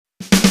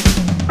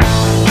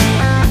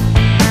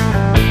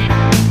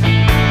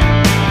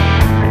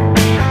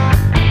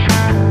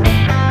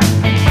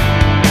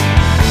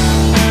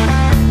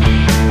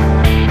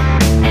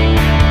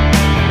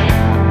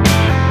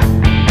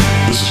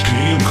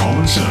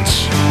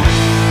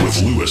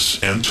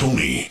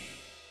Tony.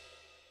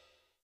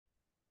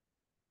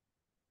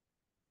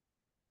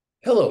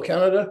 Hello,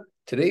 Canada.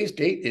 Today's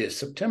date is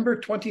September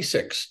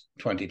 26,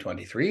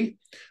 2023.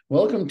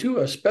 Welcome to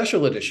a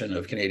special edition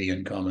of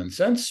Canadian Common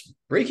Sense,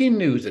 Breaking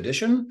News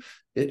Edition.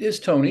 It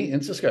is Tony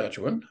in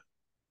Saskatchewan.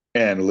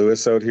 And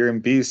Lewis out here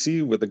in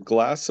BC with a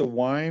glass of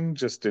wine,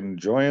 just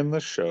enjoying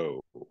the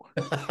show.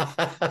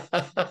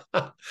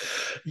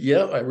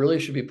 Yeah, I really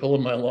should be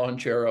pulling my lawn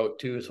chair out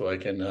too, so I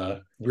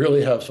can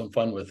really have some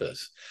fun with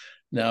this.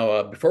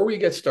 Now, before we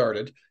get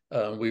started,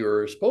 we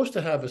were supposed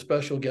to have a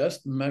special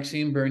guest,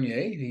 Maxime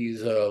Bernier.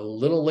 He's a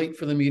little late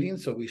for the meeting,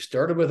 so we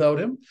started without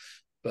him.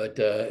 But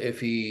if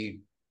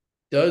he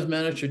does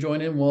manage to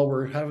join in while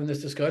we're having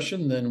this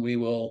discussion, then we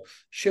will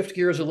shift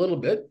gears a little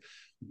bit.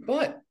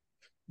 But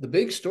the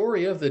big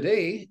story of the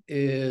day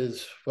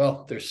is,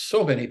 well, there's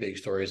so many big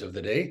stories of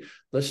the day.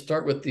 Let's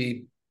start with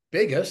the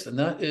biggest, and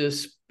that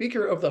is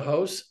Speaker of the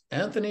House,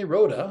 Anthony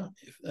Rota,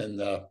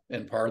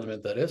 in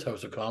Parliament, that is,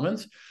 House of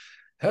Commons,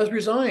 has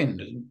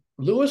resigned.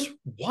 Lewis,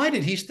 why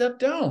did he step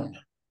down?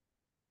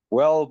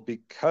 Well,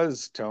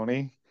 because,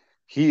 Tony,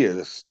 he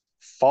is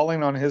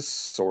falling on his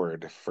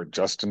sword for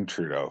Justin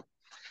Trudeau.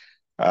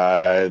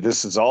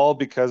 This is all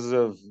because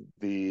of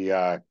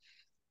the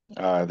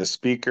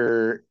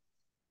Speaker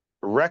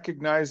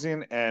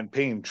recognizing and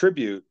paying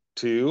tribute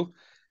to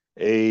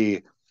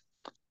a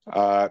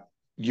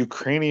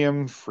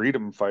Ukrainian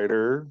freedom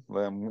fighter,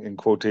 in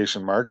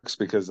quotation marks,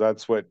 because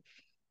that's what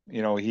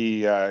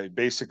he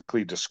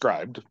basically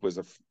described was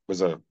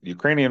a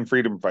Ukrainian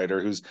freedom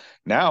fighter who's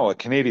now a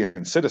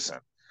Canadian citizen.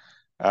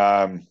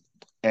 And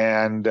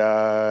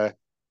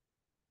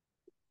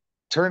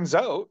turns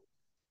out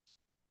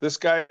this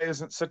guy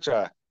isn't such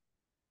a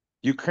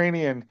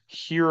Ukrainian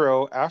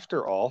hero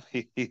after all.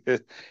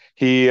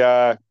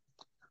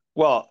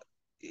 Well,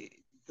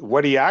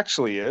 what he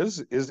actually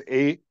is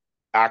a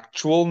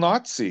actual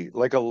Nazi,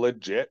 like a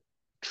legit,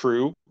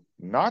 true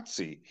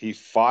Nazi. He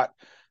fought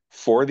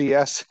for the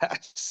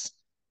SS,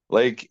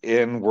 like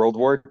in World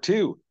War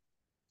II.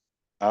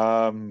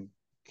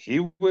 He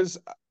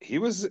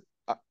was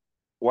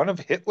one of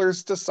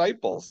Hitler's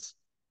disciples.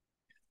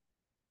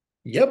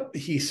 Yep,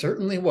 he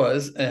certainly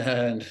was.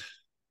 And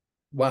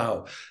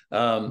wow,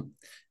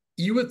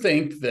 you would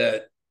think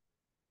that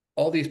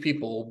all these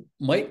people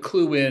might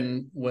clue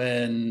in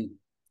when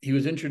he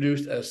was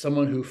introduced as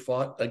someone who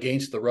fought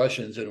against the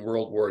Russians in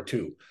World War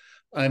II.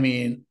 I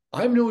mean,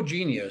 I'm no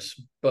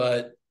genius,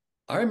 but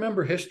I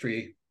remember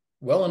history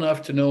well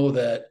enough to know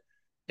that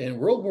in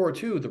World War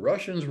II, the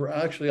Russians were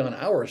actually on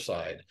our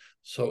side.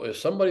 So if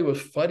somebody was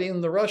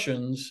fighting the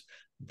Russians,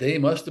 they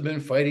must have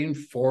been fighting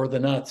for the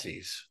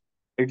Nazis.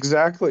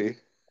 Exactly.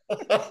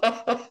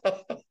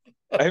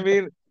 I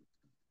mean,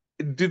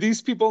 do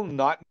these people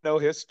not know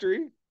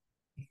history?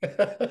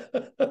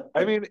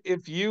 I mean,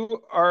 if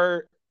you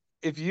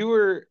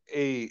were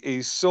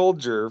a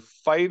soldier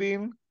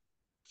fighting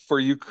for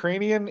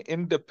Ukrainian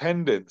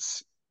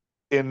independence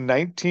in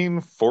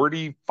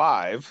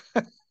 1945,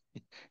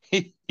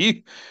 he,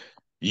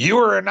 you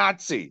were a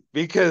Nazi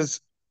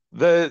because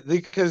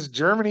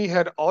Germany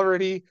had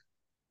already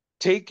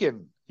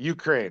taken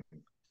Ukraine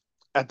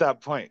at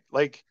that point.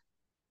 Like,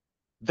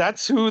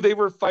 that's who they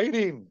were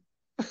fighting.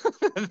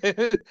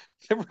 The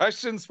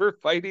Russians were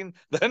fighting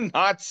the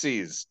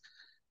Nazis.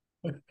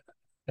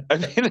 I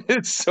mean,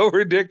 it's so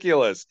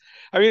ridiculous.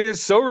 I mean,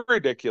 it's so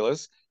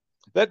ridiculous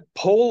that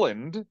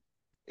Poland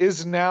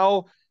is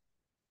now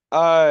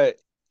uh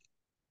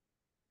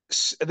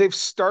they've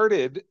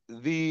started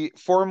the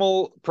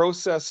formal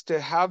process to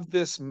have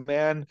this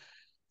man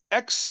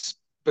exped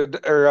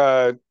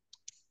or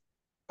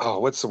oh,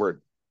 what's the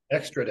word?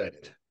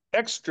 Extradited.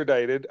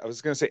 Extradited. I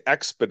was going to say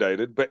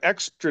expedited, but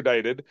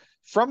extradited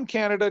from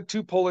Canada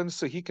to Poland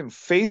so he can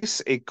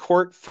face a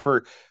court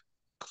for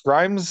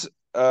crimes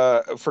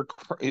for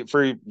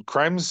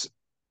crimes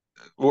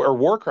or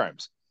war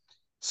crimes.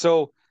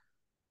 So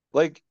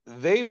like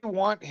they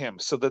want him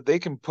so that they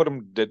can put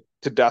him to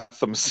death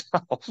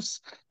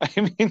themselves. I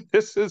mean,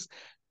 this is,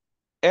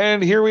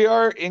 and here we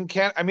are in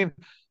Canada. I mean,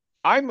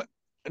 I'm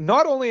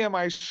not only am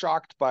I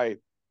shocked by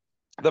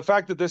the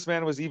fact that this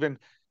man was even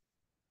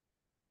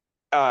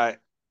uh,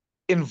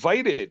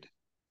 invited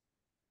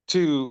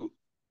to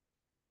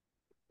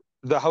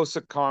the House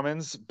of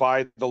Commons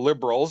by the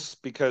Liberals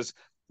because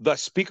the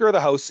Speaker of the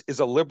House is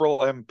a Liberal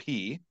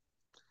MP,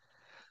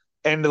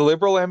 and the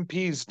Liberal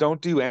MPs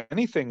don't do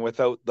anything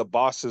without the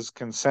boss's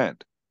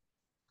consent.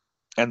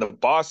 And the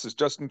boss is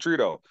Justin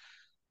Trudeau.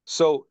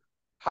 So,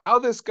 how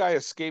this guy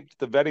escaped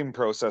the vetting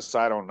process,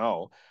 I don't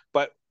know.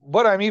 But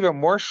what I'm even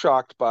more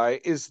shocked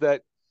by is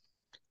that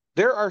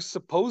there are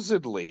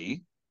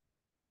supposedly,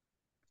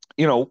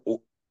 you know,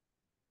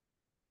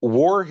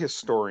 war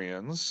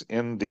historians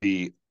in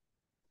the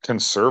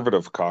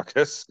Conservative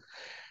caucus,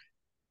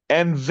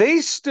 and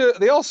they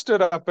all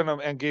stood up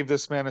and gave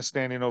this man a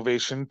standing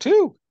ovation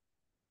too.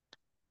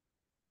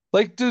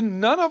 Like, do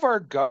none of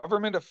our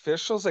government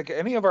officials, like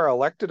any of our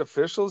elected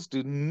officials,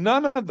 do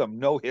none of them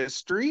know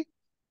history?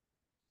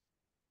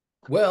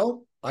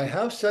 Well, I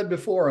have said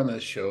before on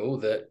this show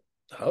that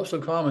The House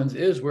of Commons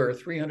is where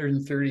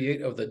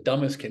 338 of the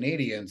dumbest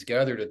Canadians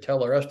gather to tell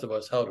the rest of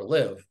us how to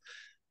live.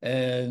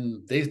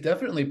 And they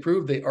definitely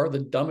proved they are the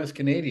dumbest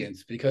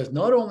Canadians, because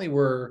not only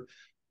were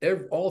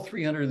all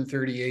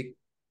 338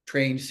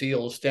 trained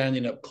SEALs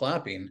standing up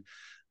clapping,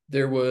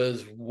 there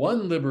was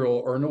one Liberal,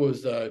 or no, it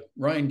was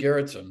Ryan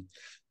Garretson,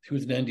 who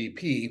was an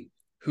NDP,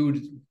 who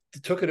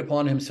took it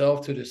upon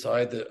himself to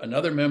decide that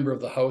another member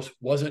of the House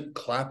wasn't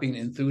clapping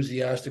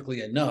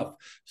enthusiastically enough.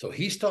 So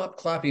he stopped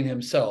clapping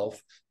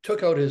himself,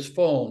 took out his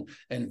phone,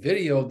 and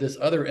videoed this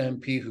other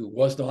MP who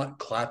was not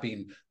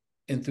clapping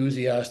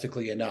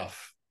enthusiastically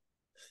enough.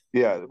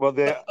 Yeah, well,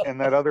 and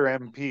that other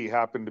MP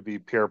happened to be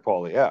Pierre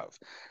Poilievre.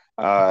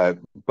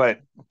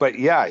 But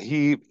yeah,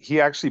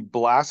 he actually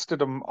blasted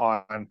him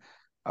on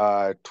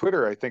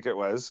Twitter, I think it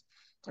was,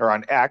 or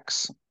on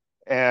X,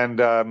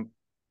 and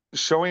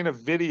showing a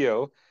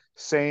video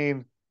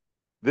saying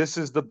this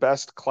is the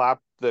best clap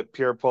that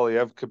Pierre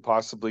Poilievre could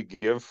possibly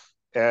give,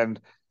 and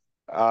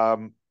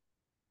um,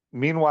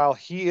 meanwhile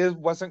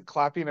wasn't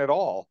clapping at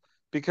all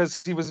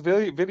because he was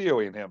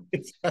videoing him,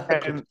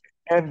 Exactly.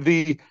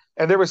 and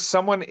and there was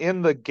someone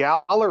in the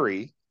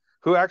gallery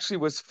who actually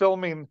was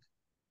filming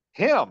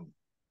him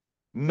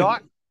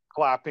not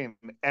clapping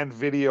and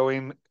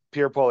videoing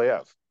Pierre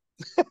Poilievre.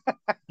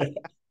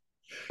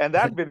 And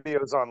that video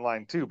is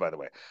online too, by the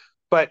way.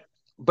 But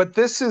but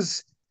this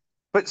is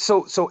but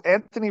so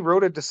Anthony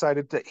Rota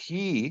decided that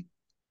he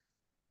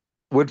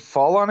would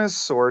fall on his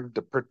sword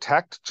to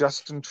protect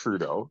Justin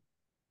Trudeau,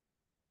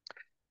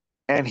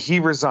 and he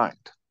resigned.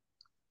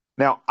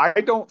 Now, I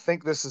don't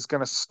think this is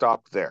going to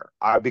stop there,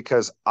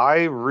 because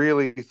I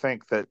really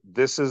think that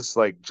this is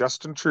like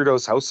Justin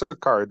Trudeau's house of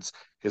cards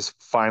is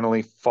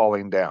finally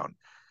falling down.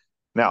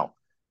 Now,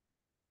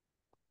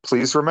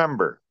 please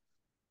remember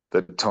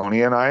that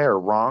Tony and I are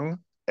wrong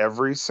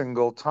every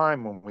single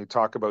time when we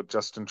talk about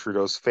Justin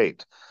Trudeau's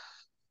fate.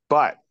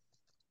 But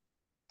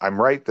I'm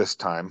right this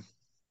time.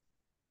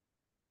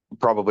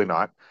 Probably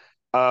not.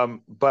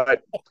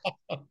 But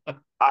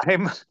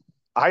I'm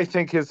I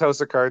think his house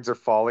of cards are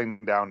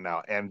falling down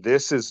now, and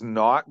this is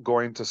not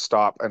going to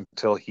stop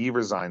until he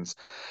resigns.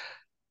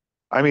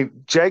 I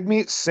mean,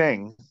 Jagmeet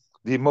Singh,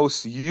 the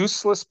most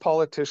useless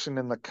politician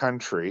in the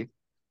country,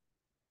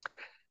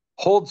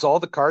 holds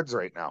all the cards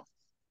right now.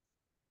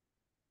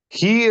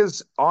 He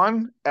is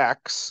on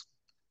X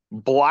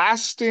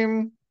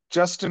blasting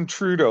Justin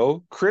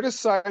Trudeau,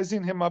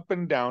 criticizing him up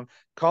and down,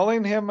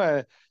 calling him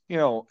you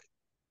know,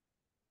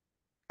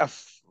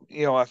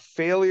 a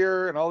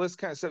failure and all this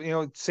kind of stuff,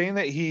 saying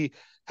that he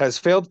has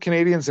failed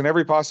Canadians in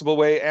every possible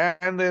way,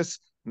 and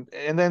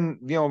then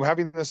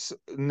having this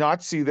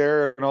Nazi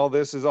there and all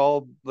this is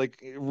all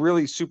like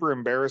really super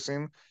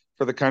embarrassing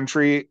for the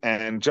country,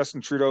 and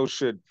Justin Trudeau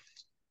should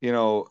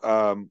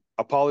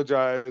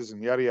apologize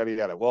and yada yada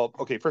yada. Well,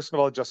 okay, first of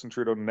all, Justin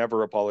Trudeau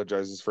never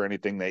apologizes for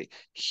anything that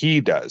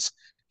he does.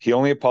 He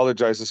only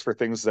apologizes for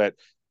things that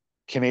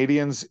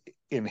Canadians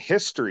in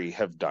history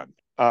have done.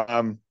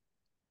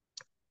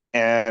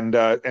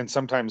 And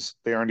sometimes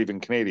they aren't even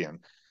Canadian.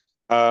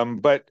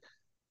 But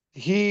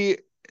he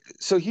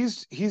so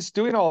he's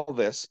doing all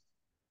this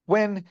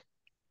when,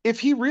 if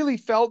he really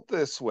felt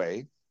this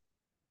way,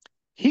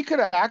 he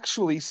could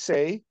actually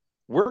say,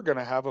 we're going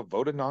to have a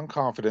vote of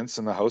non-confidence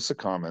in the House of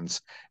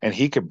Commons, and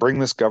he could bring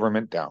this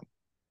government down.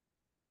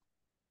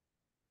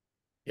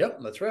 Yep,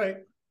 that's right.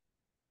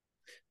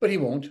 But he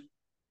won't.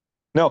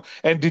 No,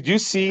 and did you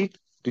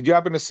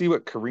happen to see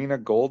what Karina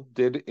Gold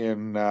did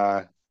in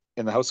the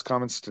House of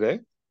Commons today?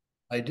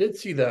 I did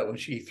see that when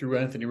she threw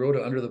Anthony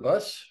Rota under the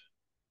bus.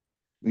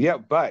 Yeah,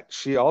 but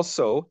she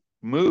also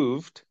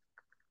moved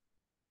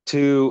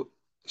to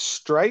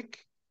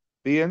strike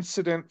the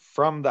incident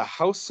from the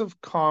House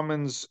of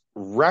Commons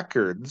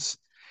records,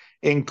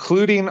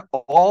 including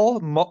all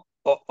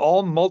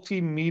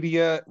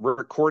multimedia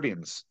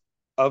recordings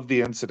of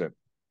the incident.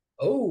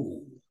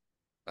 Oh,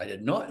 I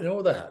did not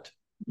know that.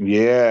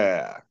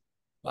 Yeah.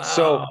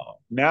 So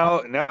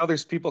Wow. now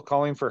there's people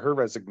calling for her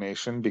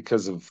resignation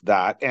because of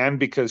that, and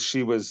because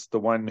she was the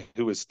one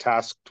who was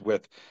tasked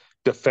with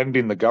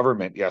defending the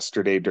government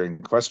yesterday during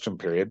question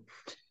period,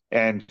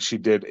 and she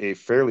did a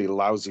fairly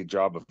lousy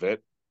job of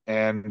it.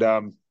 And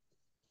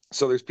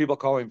so there's people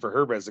calling for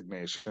her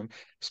resignation.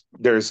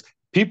 There's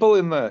people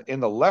in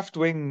the left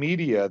wing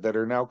media that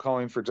are now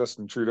calling for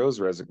Justin Trudeau's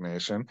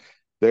resignation.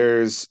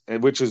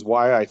 Which is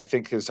why I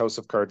think his house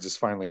of cards is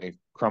finally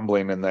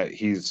crumbling, and that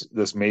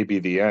this may be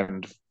the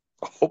end,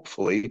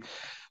 hopefully.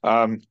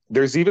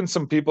 There's even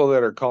some people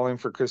that are calling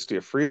for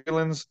Chrystia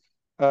Freeland's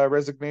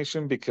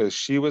resignation, because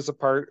she was a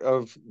part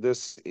of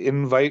this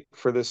invite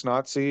for this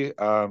Nazi.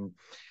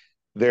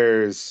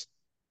 There's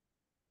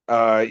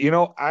I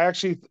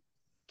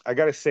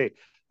gotta say,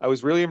 I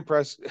was really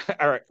impressed.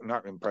 All right,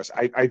 not impressed.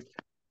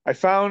 I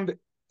found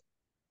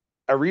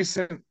a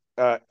recent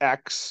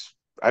X.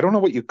 I don't know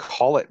what you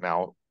call it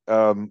now,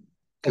 because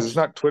it's Post.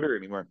 not Twitter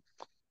anymore.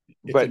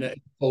 It's But a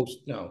post.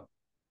 No,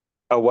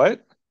 a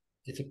what?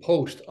 it's a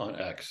post on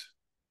X.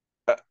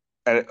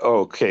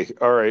 Okay,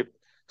 all right.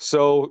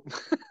 So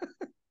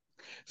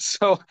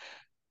so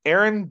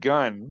Aaron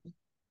Gunn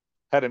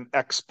had an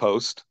X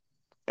post,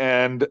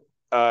 and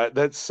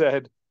that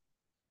said,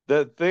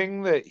 the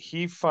thing that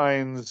he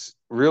finds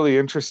really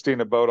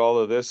interesting about all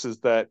of this is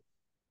that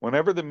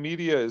whenever the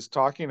media is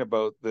talking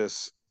about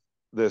this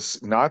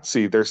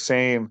Nazi, they're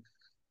saying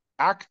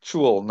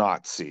actual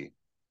Nazi,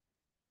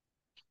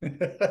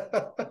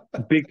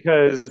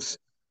 because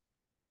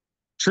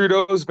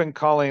Trudeau's been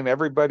calling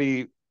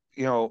everybody,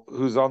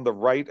 who's on the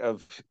right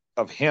of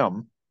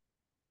him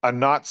a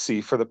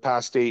Nazi for the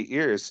past 8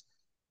 years.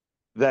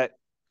 That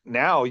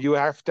now you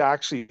have to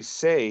actually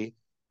say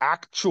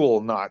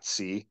actual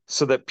Nazi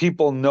so that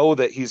people know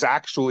that he's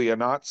actually a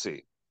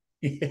Nazi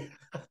Yeah,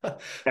 and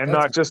that's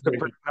not just a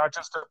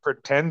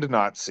pretend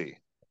Nazi.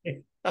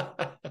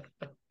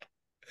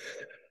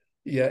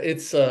 yeah,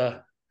 it's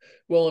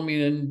well, I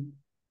mean, and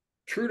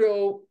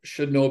Trudeau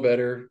should know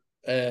better.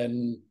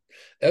 And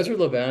Ezra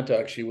Levant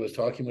actually was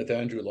talking with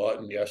Andrew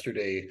Lawton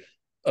yesterday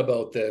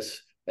about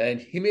this, and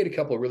he made a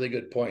couple of really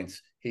good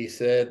points. He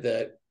said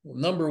that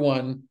number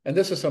one, and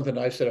this is something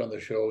I've said on the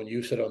show, and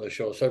you said on the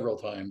show several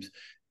times.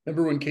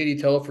 Remember when Katie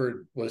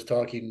Telford was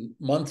talking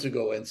months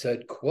ago and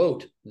said,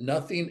 quote,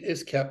 nothing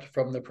is kept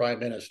from the prime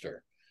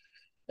minister.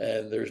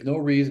 And there's no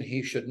reason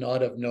he should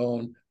not have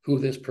known who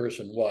this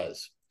person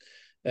was.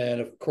 And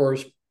of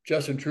course,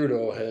 Justin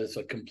Trudeau has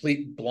a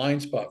complete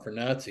blind spot for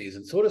Nazis,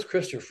 and so does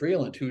Chrystia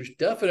Freeland, who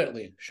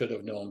definitely should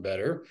have known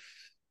better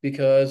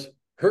because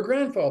her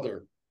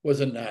grandfather was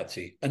a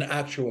Nazi, an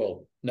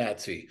actual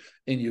Nazi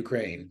in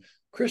Ukraine.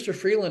 Chrystia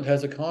Freeland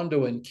has a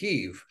condo in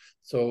Kiev,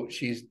 so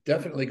she's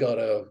definitely got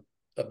a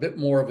bit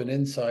more of an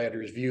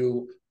insider's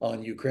view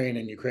on Ukraine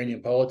and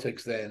Ukrainian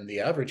politics than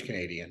the average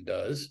Canadian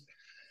does.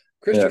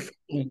 Yeah. Chrystia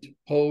Freeland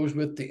posed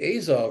with the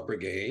Azov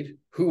Brigade,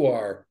 who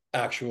are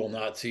actual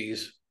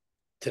Nazis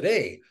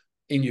today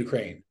in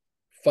Ukraine,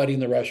 fighting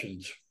the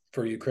Russians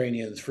for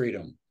Ukrainians'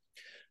 freedom.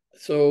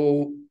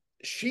 So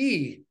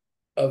she,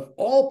 of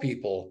all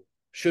people,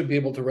 should be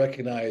able to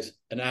recognize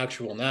an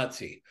actual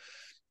Nazi.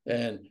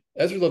 And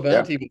Ezra Yeah.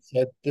 Levant even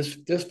said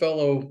this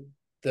fellow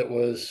that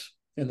was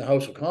in the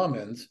House of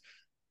Commons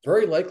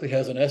very likely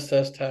has an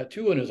SS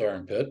tattoo in his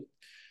armpit.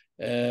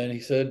 And he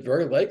said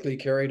very likely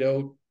carried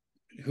out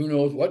who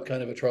knows what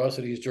kind of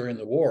atrocities during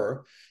the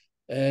war.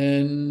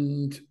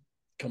 And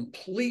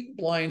complete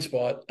blind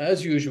spot,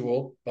 as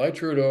usual, by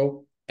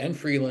Trudeau and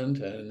Freeland,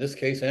 and in this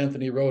case,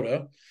 Anthony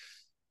Rota,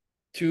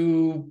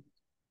 to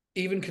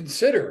even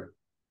consider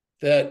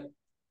that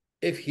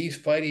if he's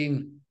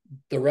fighting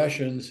the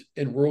Russians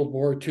in World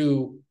War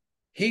II,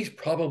 he's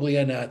probably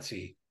a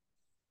Nazi.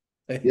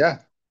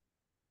 Yeah.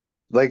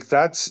 Like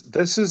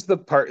this is the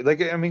part,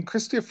 like, I mean,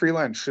 Chrystia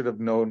Freeland should have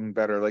known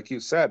better, like you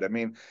said. I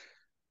mean,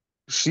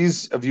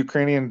 she's of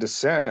Ukrainian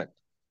descent.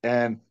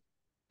 And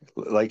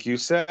like you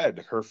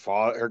said,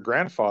 her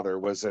grandfather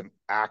was an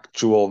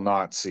actual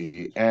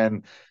Nazi.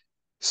 And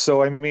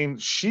so, I mean,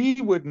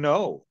 she would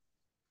know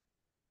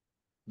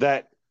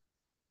that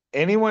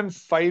anyone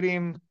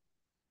fighting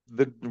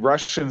the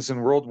Russians in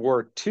World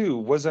War II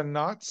was a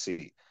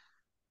Nazi.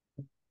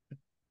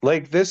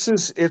 Like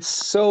it's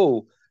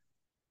so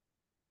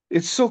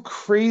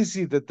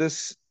crazy that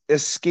this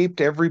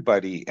escaped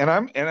everybody. And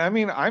I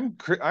mean,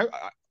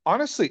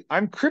 honestly,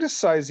 I'm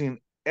criticizing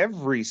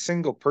every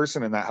single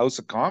person in that House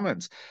of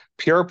Commons.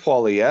 Pierre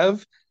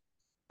Poilievre,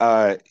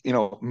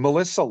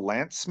 Melissa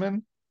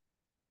Lantsman,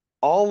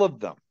 all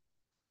of them,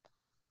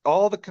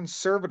 all the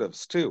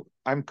conservatives too.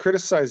 I'm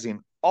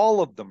criticizing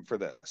all of them for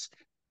this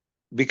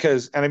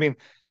because, and I mean,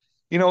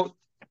 you know,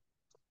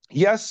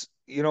 yes,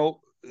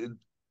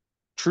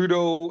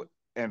 Trudeau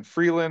and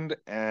Freeland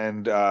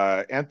and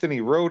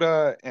Anthony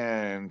Rota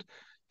and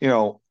you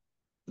know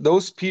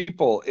those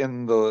people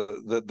in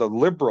the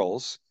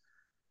liberals,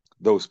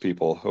 those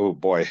people. Oh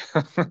boy,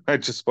 I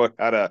just about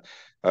had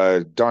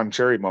a Don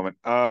Cherry moment.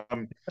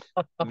 The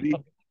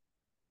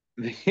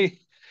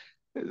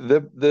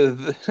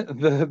the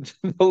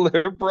the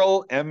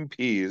liberal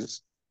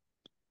MPs,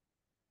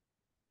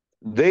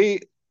 they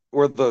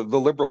or the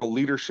liberal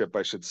leadership,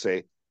 I should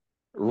say,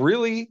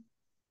 really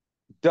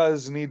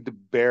does need to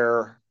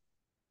bear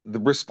the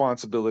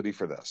responsibility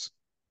for this.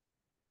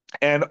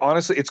 And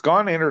honestly, it's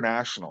gone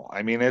international.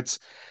 I mean, it's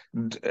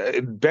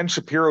Ben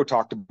Shapiro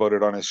talked about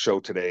it on his show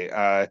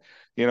today.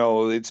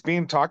 It's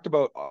being talked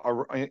about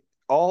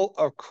all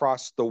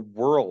across the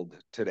world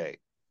today.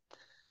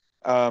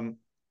 Um,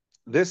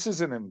 this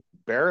is an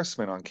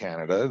embarrassment on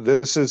Canada.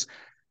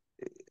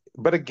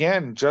 But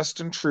again,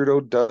 Justin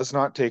Trudeau does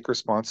not take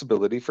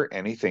responsibility for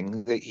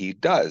anything that he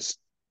does,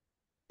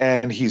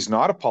 and he's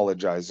not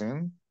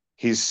apologizing.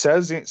 He's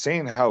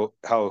saying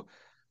how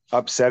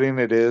upsetting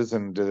it is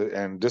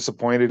and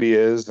disappointed he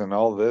is and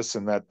all this,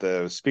 and that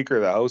the Speaker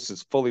of the House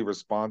is fully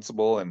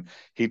responsible and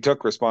he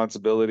took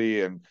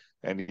responsibility and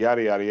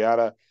yada yada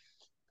yada.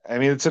 I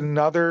mean, it's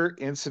another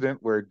incident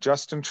where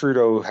Justin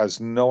Trudeau has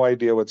no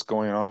idea what's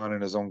going on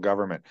in his own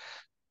government,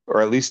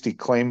 or at least he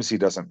claims he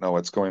doesn't know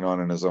what's going on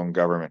in his own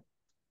government.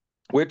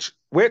 Which,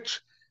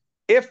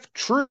 if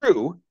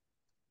true,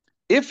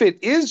 if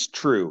it is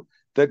true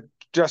that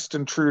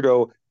Justin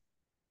Trudeau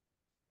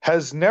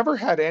has never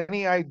had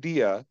any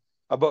idea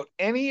about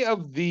any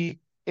of the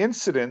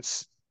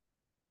incidents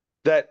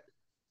that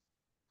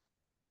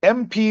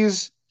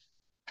MPs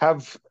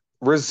have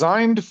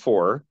resigned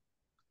for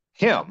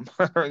him.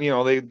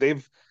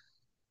 They've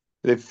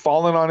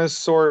fallen on his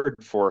sword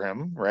for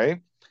him,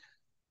 right?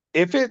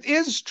 If it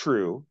is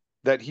true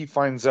that he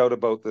finds out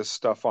about this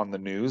stuff on the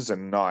news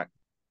and not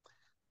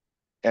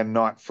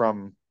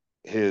from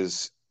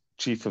his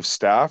chief of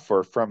staff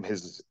or from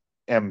his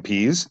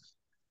MPs,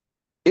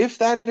 if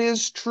that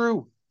is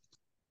true,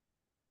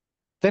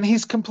 then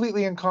he's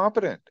completely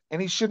incompetent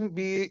and he shouldn't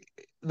be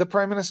the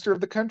prime minister of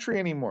the country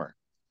anymore.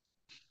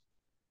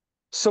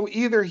 So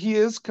either he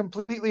is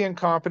completely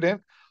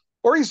incompetent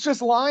or he's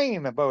just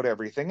lying about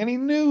everything and he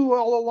knew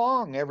all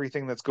along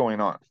everything that's going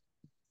on.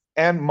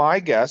 And my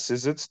guess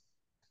is it's,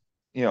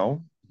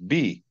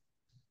 B.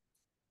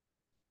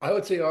 I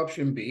would say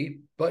option B,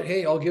 but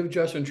hey, I'll give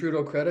Justin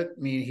Trudeau credit.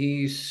 I mean,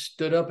 he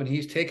stood up and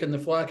he's taken the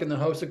flack in the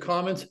House of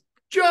Commons.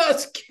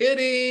 Just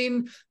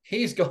kidding.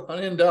 He's gone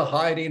into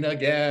hiding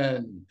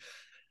again.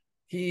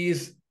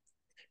 He's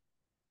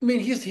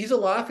he's a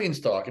laughing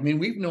stock. I mean,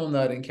 we've known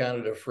that in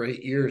Canada for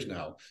 8 years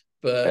now,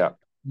 Yeah. but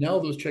now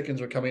those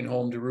chickens are coming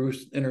home to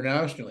roost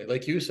internationally.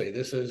 Like you say,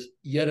 this is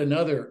yet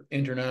another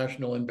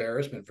international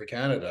embarrassment for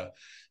Canada.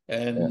 Yeah.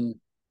 And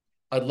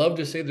I'd love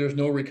to say there's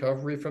no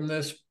recovery from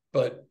this,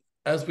 but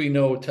as we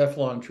know,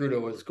 Teflon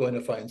Trudeau is going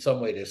to find some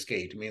way to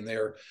skate. I mean,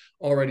 they're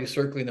already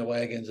circling the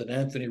wagons, and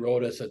Anthony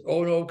Rota said,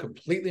 "Oh no,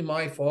 completely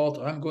my fault.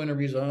 I'm going to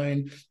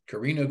resign."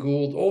 Karina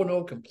Gould, "Oh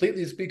no,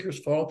 completely the speaker's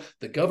fault.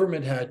 The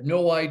government had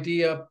no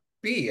idea."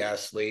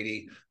 BS,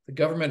 lady. The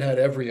government had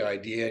every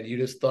idea, and you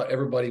just thought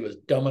everybody was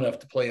dumb enough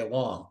to play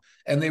along,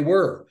 and they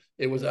were.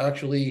 It was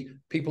actually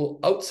people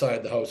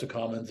outside the House of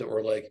Commons that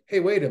were like, "Hey,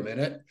 wait a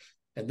minute,"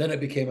 and then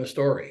it became a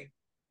story.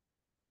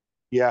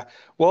 Yeah.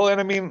 Well, and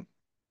I mean,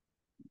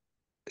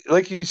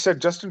 like you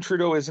said, Justin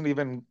Trudeau isn't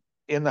even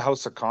in the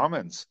House of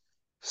Commons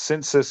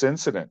since this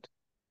incident.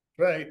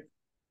 Right.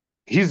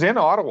 He's in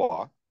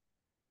Ottawa,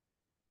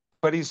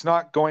 but he's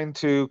not going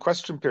to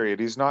question period.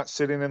 He's not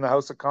sitting in the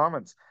House of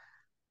Commons.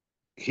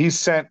 He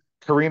sent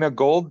Karina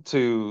Gold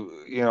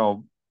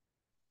to,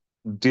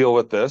 deal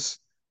with this,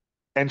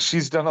 and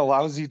she's done a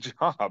lousy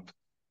job.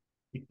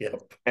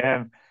 Yep.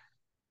 And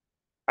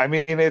I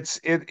mean, it's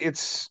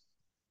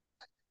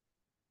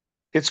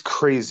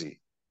crazy.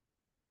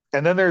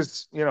 And then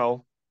there's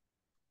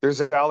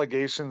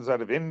allegations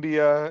out of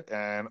India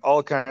and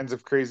all kinds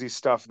of crazy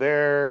stuff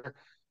there.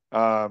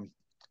 Um,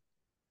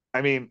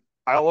 I mean,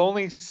 I'll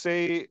only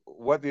say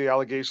what the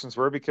allegations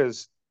were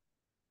because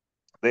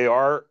they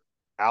are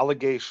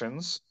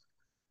allegations.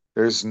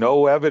 There's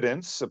no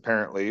evidence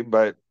apparently,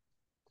 but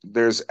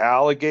there's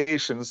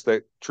allegations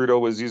that Trudeau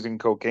was using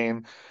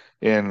cocaine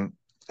in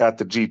at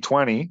the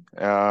G20.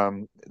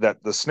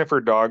 That the sniffer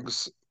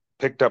dogs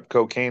picked up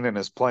cocaine in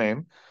his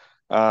plane,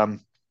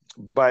 um,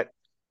 but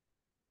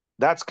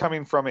that's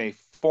coming from a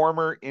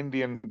former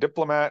Indian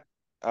diplomat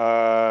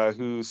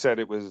who said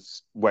it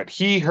was what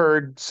he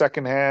heard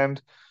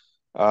secondhand.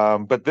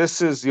 But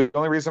this is the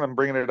only reason I'm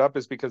bringing it up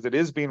is because it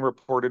is being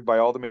reported by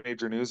all the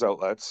major news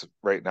outlets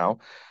right now.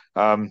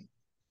 Um,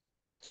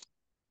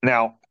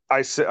 Now,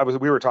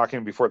 we were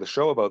talking before the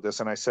show about this,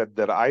 and I said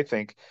that I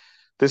think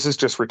this is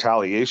just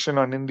retaliation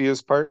on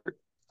India's part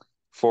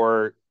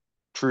for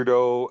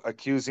Trudeau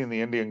accusing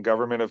the Indian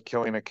government of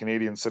killing a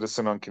Canadian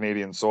citizen on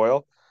Canadian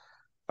soil.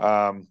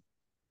 Um,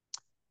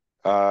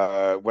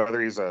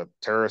 whether he's a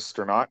terrorist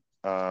or not,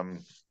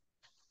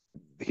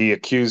 he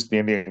accused the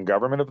Indian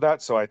government of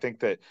that. So I think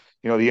that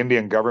the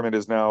Indian government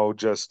is now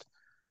just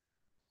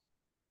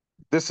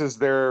this is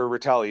their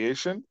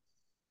retaliation.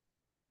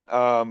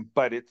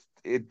 But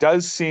it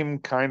does seem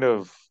kind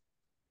of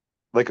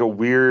like a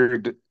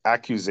weird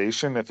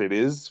accusation if it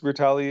is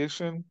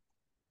retaliation.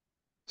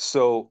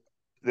 So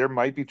there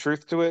might be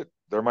truth to it.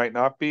 There might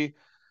not be.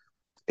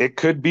 It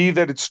could be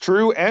that it's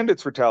true and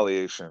it's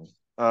retaliation.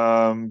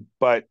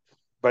 But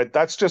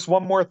that's just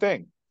one more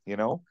thing, you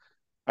know.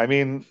 I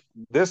mean,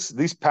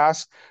 these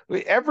past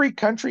every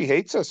country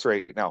hates us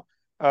right now.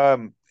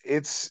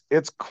 It's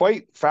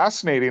quite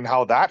fascinating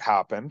how that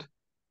happened.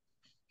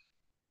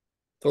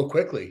 So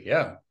quickly,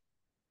 yeah.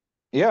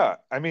 Yeah,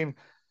 I mean,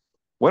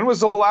 when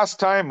was the last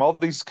time all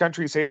these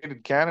countries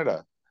hated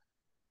Canada?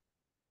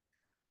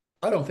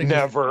 I don't think this.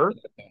 Never.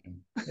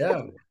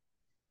 Yeah.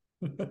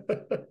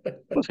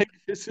 Like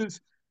this is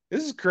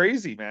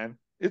crazy, man.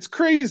 It's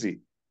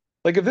crazy.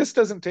 Like if this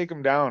doesn't take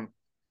them down,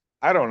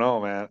 I don't know,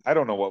 man. I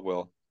don't know what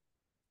will.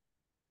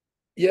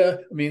 Yeah,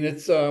 I mean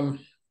it's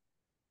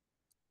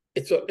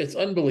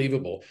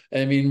unbelievable.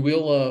 I mean,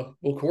 we'll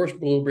of course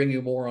we'll bring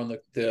you more on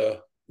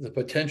the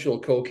potential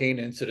cocaine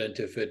incident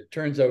if it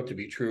turns out to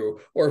be true,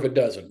 or if it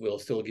doesn't, we'll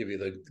still give you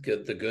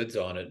the goods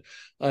on it.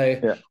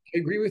 Yeah. I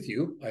agree with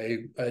you.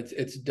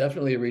 It's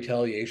definitely a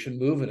retaliation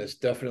move, and it's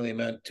definitely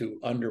meant to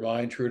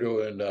undermine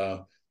Trudeau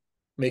and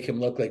make him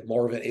look like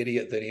more of an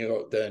idiot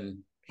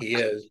than he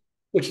is,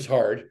 which is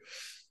hard.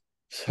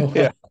 So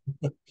Yeah.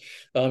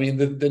 I mean,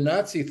 the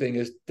Nazi thing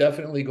is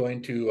definitely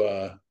going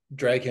to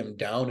drag him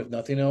down, if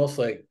nothing else.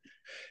 Like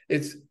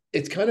it's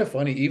kind of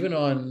funny, even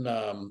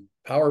on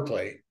Power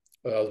Play.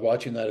 I was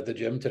watching that at the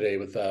gym today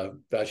with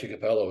Vashi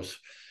Capellos,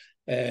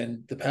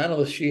 and the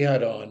panelists she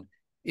had on,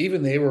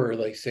 even they were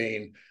like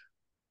saying,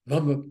 I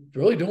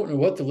really don't know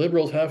what the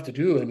Liberals have to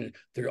do. I mean,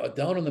 they're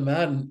down on the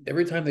mat, and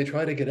every time they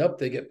try to get up,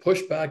 they get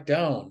pushed back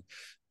down.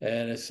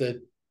 And it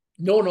said,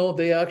 no,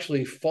 they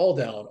actually fall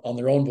down on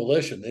their own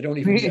volition. They don't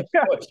even get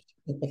pushed.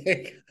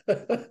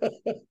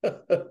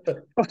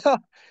 Well,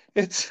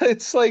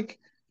 it's like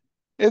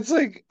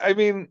I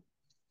mean,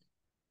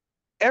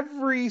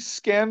 every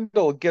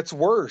scandal gets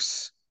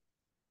worse.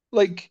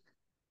 Like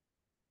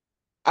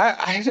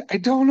I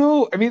don't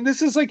know. I mean,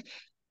 this is like,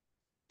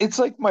 it's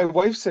like my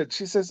wife said.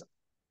 She says,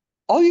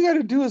 all you got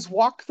to do is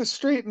walk the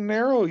straight and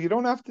narrow. You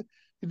don't have to,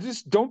 you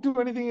just don't do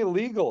anything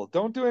illegal.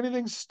 Don't do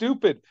anything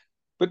stupid.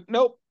 But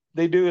nope,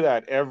 they do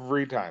that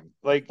every time.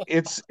 Like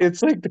it's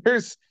like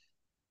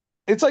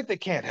it's like they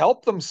can't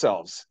help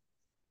themselves.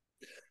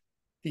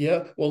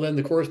 Yeah. Well, then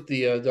of course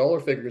the dollar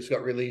figures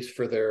got released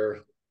for their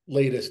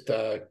latest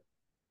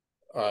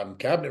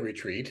cabinet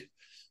retreat,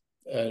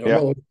 and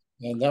Yeah.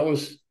 and that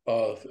was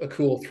a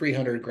cool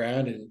 300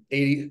 grand and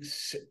 80,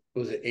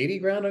 was it 80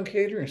 grand on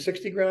catering or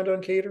 60 grand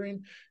on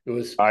catering? It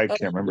was I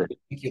can't remember.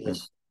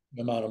 ridiculous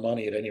amount of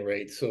money at any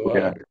rate. So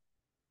Yeah.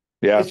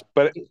 Yeah. it's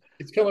But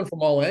it's coming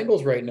from all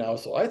angles right now.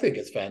 So I think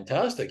it's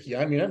fantastic.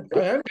 Yeah, I mean, I am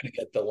going to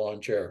get the lawn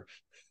chair.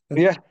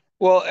 yeah.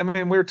 Well, I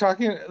mean, we were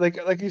talking like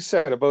you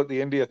said about the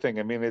India thing.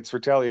 I mean, it's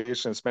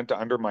retaliation. It's meant to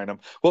undermine them.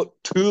 Well,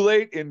 too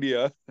late,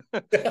 India.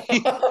 It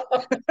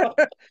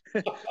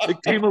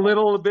came a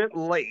little bit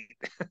late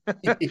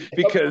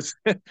because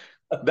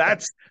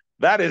that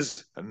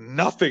is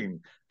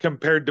nothing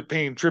compared to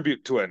paying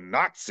tribute to a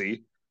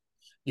Nazi.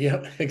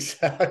 Yeah,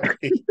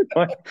 exactly.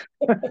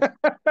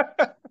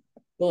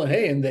 Well,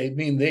 hey, and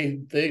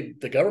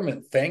the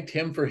government thanked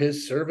him for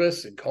his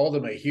service and called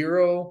him a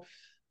hero.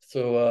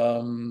 So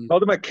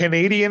Called him a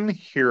Canadian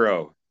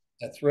hero.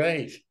 that's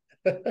right.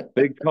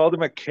 They called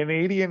him a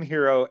Canadian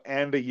hero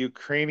and a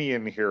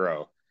Ukrainian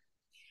hero.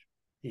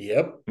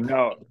 Yep.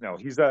 No,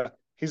 he's a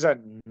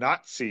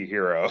Nazi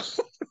hero.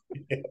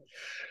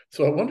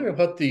 So I wonder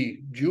what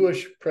the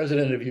Jewish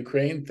president of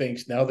Ukraine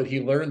thinks now that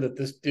he learned that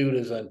this dude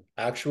is an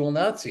actual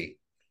Nazi.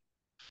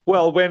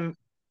 Well, when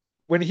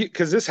he,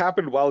 because this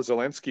happened while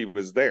Zelensky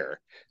was there.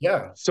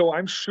 Yeah. So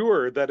I'm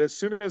sure that as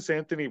soon as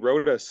Anthony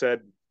Rota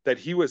said that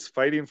he was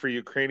fighting for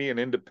Ukrainian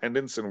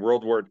independence in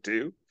World War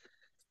II,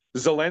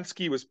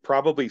 Zelensky was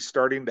probably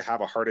starting to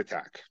have a heart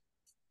attack.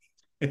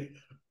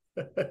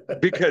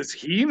 Because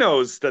he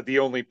knows that the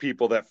only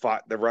people that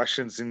fought the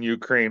Russians in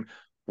Ukraine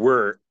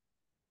were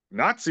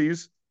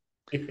Nazis.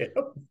 Yep.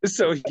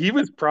 So he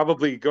was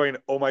probably going,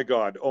 oh my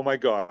God, oh my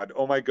God,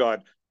 oh my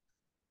God,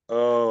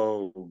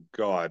 oh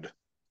God.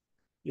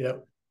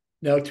 Yep.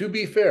 Now, to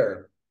be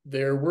fair,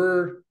 there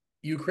were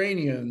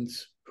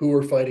Ukrainians who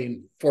were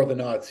fighting for the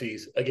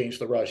Nazis against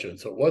the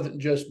Russians. So it wasn't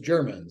just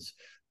Germans.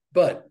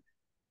 But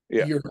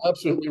Yeah. you're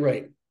absolutely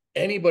right.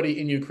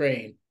 Anybody in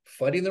Ukraine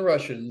fighting the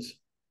Russians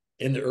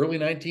in the early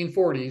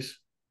 1940s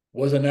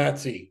was a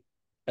Nazi,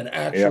 an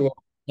actual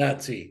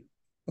Nazi.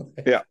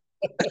 Yeah.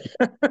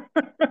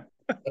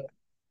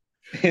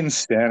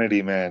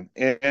 Insanity, man.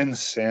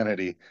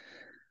 Insanity.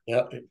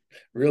 Yeah, it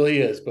really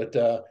is. But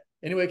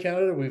anyway,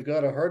 Canada, we've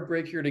got a hard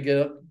break here to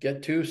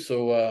get to.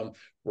 So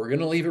we're going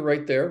to leave it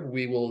right there.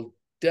 We will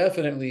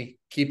definitely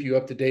keep you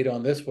up to date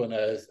on this one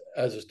as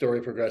the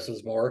story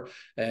progresses more.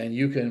 And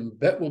you can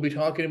bet we'll be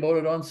talking about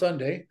it on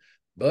Sunday.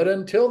 But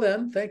until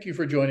then, thank you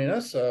for joining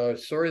us.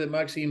 Sorry that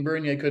Maxime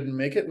Bernier couldn't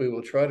make it. We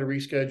will try to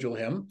reschedule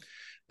him.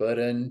 But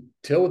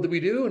until we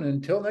do, and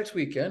until next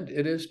weekend,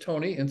 it is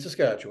Tony in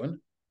Saskatchewan.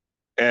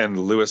 And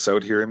Lewis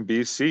out here in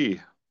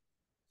BC.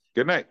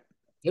 Good night.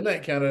 Good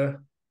night, Canada.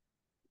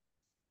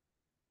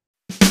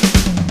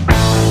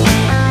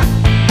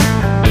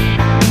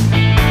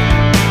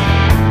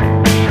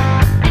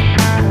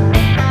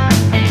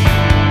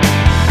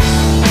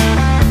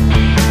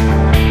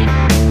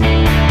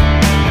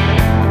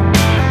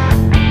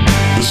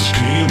 This is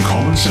Canadian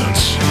Common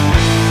Sense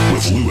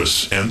with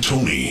Lewis and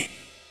Tony.